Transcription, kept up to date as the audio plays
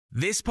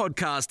This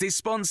podcast is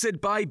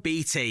sponsored by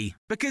BT,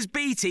 because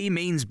BT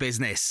means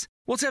business.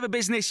 Whatever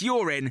business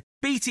you're in,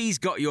 BT's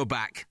got your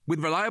back, with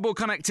reliable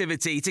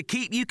connectivity to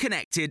keep you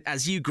connected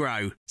as you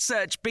grow.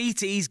 Search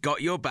BT's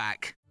got your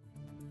back.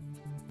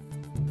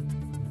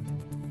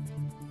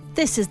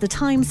 This is the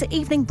Times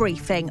evening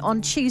briefing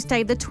on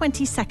Tuesday, the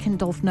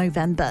 22nd of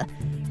November.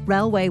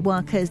 Railway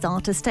workers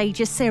are to stage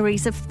a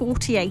series of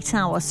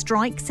 48-hour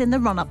strikes in the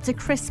run-up to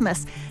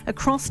Christmas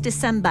across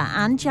December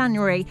and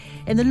January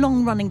in the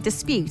long-running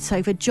dispute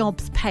over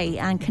jobs, pay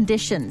and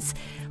conditions.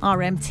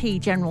 RMT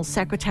General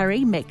Secretary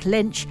Mick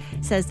Lynch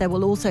says there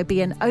will also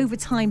be an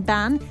overtime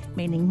ban,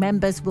 meaning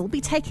members will be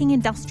taking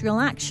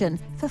industrial action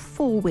for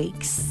 4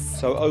 weeks.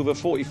 So over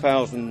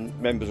 40,000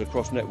 members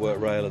across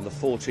Network Rail and the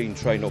 14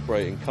 train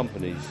operating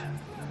companies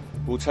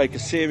will take a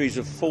series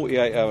of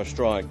 48-hour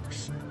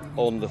strikes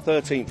on the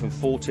 13th and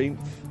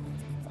 14th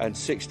and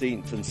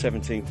 16th and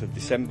 17th of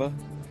December,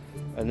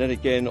 and then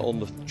again on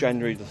the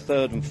January the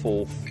 3rd and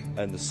 4th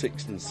and the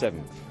 6th and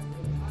 7th.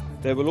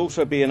 There will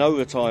also be an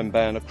overtime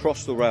ban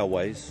across the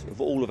railways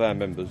of all of our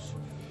members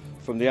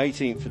from the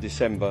 18th of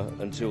December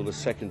until the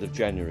 2nd of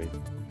January.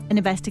 An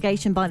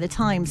investigation by The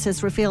Times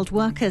has revealed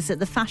workers at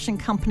the fashion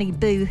company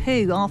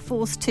Boohoo are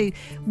forced to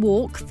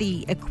walk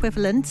the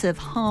equivalent of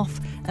half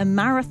a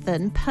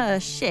marathon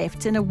per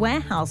shift in a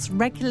warehouse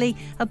regularly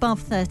above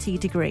 30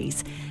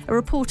 degrees. A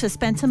reporter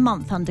spent a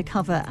month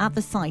undercover at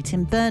the site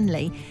in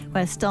Burnley,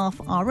 where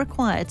staff are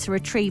required to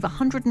retrieve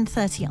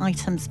 130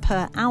 items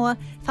per hour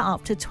for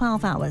up to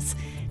 12 hours.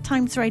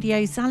 Times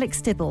Radio's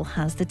Alex Dibble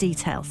has the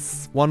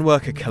details. One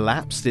worker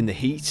collapsed in the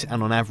heat,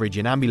 and on average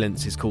an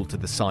ambulance is called to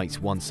the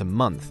site once a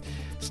month.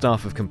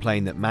 Staff have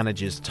complained that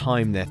managers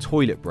time their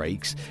toilet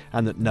breaks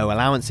and that no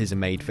allowances are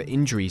made for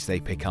injuries they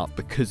pick up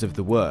because of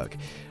the work.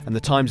 And the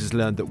Times has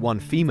learned that one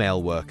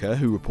female worker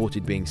who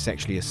reported being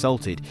sexually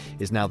assaulted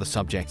is now the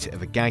subject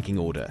of a gagging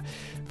order.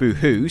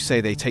 Boohoo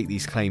say they take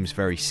these claims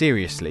very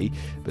seriously,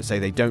 but say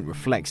they don't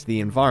reflect the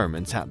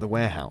environment at the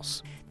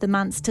warehouse. The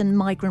Manston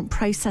Migrant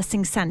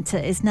Processing Centre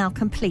is now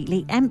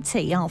completely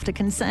empty after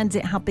concerns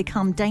it had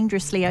become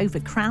dangerously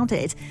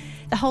overcrowded.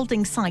 The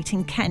holding site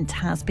in Kent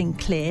has been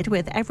cleared,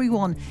 with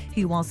everyone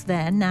who was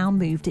there now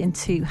moved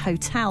into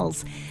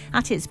hotels.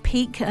 At its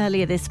peak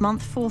earlier this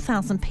month,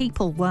 4,000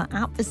 people were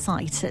at the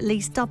site, at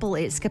least double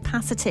its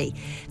capacity.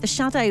 The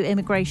Shadow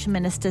Immigration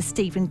Minister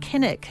Stephen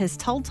Kinnock has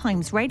told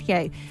Times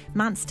Radio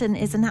Manston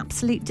is an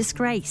absolute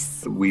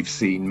disgrace. We've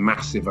seen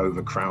massive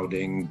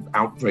overcrowding,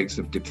 outbreaks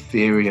of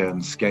diphtheria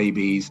and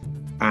scabies,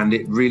 and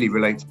it really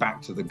relates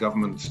back to the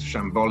government's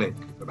shambolic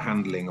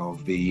handling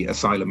of the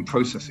asylum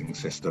processing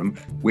system,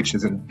 which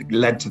has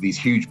led to these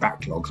huge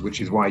backlogs,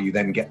 which is why you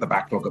then get the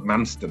backlog at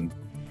Manston.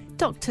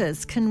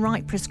 Doctors can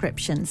write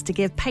prescriptions to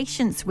give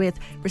patients with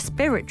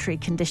respiratory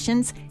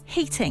conditions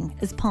heating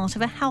as part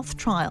of a health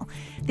trial.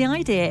 The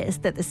idea is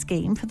that the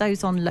scheme for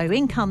those on low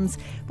incomes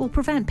will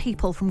prevent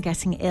people from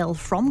getting ill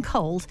from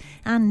cold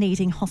and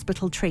needing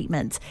hospital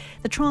treatment.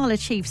 The trial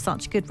achieved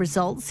such good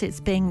results, it's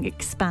being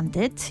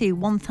expanded to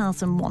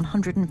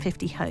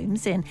 1,150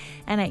 homes in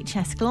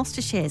NHS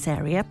Gloucestershire's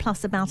area,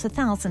 plus about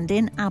 1,000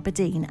 in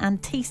Aberdeen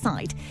and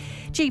Teesside.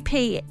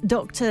 GP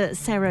Dr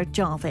Sarah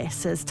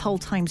Jarvis has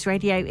told Times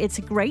Radio it's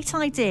a great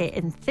idea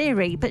in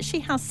theory, but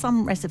she has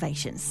some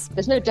reservations.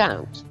 There's no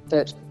doubt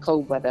that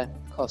cold weather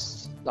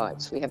costs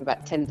lives. We have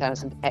about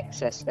 10,000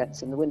 excess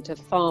deaths in the winter,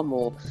 far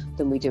more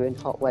than we do in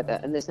hot weather.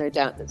 And there's no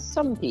doubt that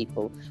some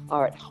people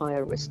are at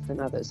higher risk than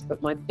others.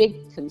 But my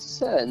big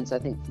concerns, I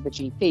think, for the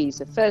GPs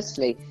are,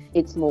 firstly,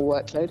 it's more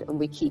workload. And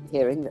we keep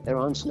hearing that there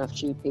aren't enough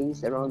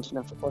GPs, there aren't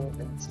enough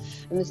appointments.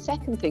 And the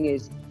second thing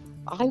is,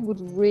 I would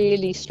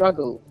really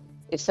struggle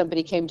if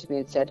somebody came to me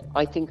and said,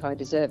 I think I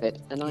deserve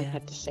it, and I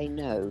had to say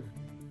no.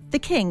 The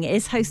King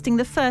is hosting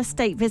the first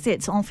state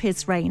visit of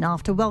his reign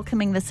after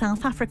welcoming the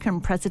South African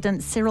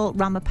President Cyril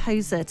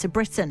Ramaphosa to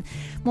Britain.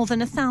 More than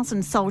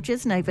 1,000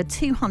 soldiers and over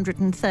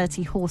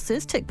 230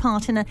 horses took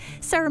part in a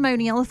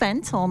ceremonial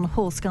event on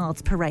Horse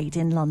Guards Parade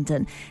in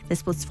London.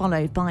 This was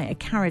followed by a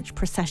carriage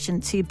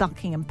procession to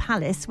Buckingham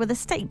Palace, with a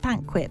state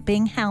banquet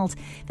being held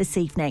this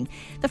evening.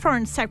 The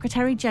Foreign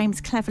Secretary James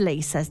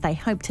Cleverly says they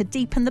hope to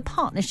deepen the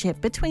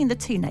partnership between the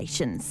two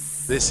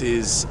nations. This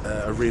is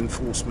a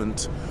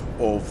reinforcement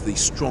of the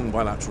strong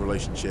bilateral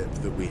relationship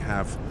that we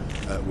have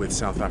with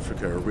South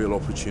Africa, a real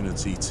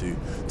opportunity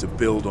to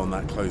build on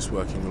that close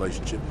working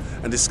relationship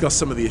and discuss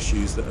some of the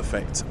issues that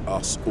affect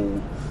us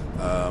all,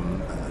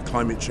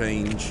 climate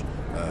change,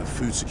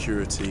 food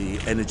security,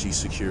 energy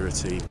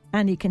security.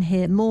 And you can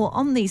hear more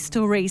on these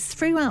stories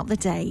throughout the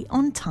day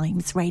on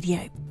Times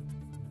Radio.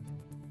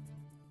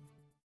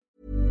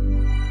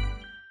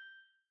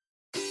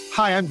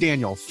 Hi, I'm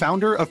Daniel,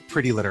 founder of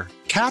Pretty Litter.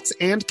 Cats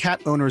and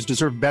cat owners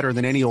deserve better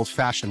than any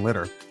old-fashioned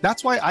litter.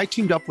 That's why I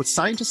teamed up with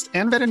scientists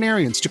and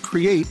veterinarians to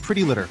create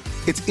Pretty Litter.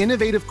 Its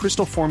innovative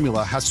crystal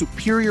formula has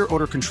superior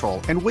odor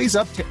control and weighs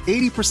up to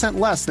 80%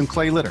 less than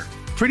clay litter.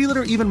 Pretty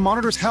Litter even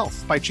monitors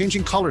health by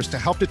changing colors to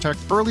help detect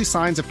early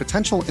signs of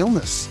potential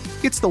illness.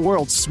 It's the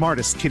world's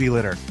smartest kitty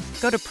litter.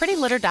 Go to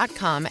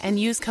prettylitter.com and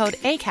use code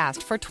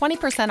ACAST for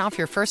 20% off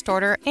your first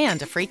order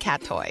and a free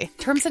cat toy.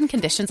 Terms and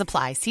conditions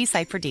apply. See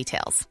site for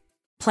details.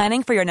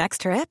 Planning for your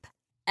next trip?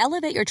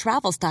 Elevate your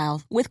travel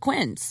style with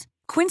Quince.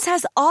 Quince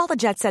has all the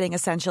jet-setting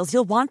essentials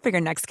you'll want for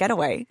your next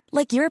getaway,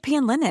 like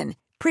European linen,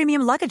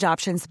 premium luggage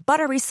options,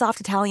 buttery soft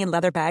Italian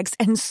leather bags,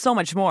 and so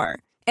much more.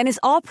 And is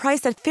all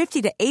priced at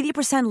 50 to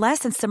 80% less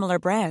than similar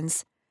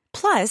brands.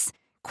 Plus,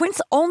 Quince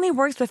only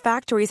works with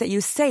factories that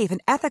use safe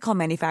and ethical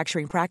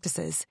manufacturing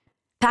practices.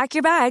 Pack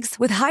your bags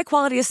with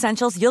high-quality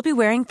essentials you'll be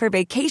wearing for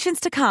vacations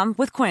to come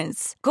with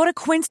Quince. Go to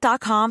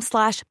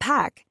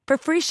quince.com/pack for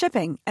free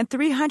shipping and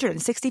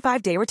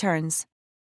 365-day returns.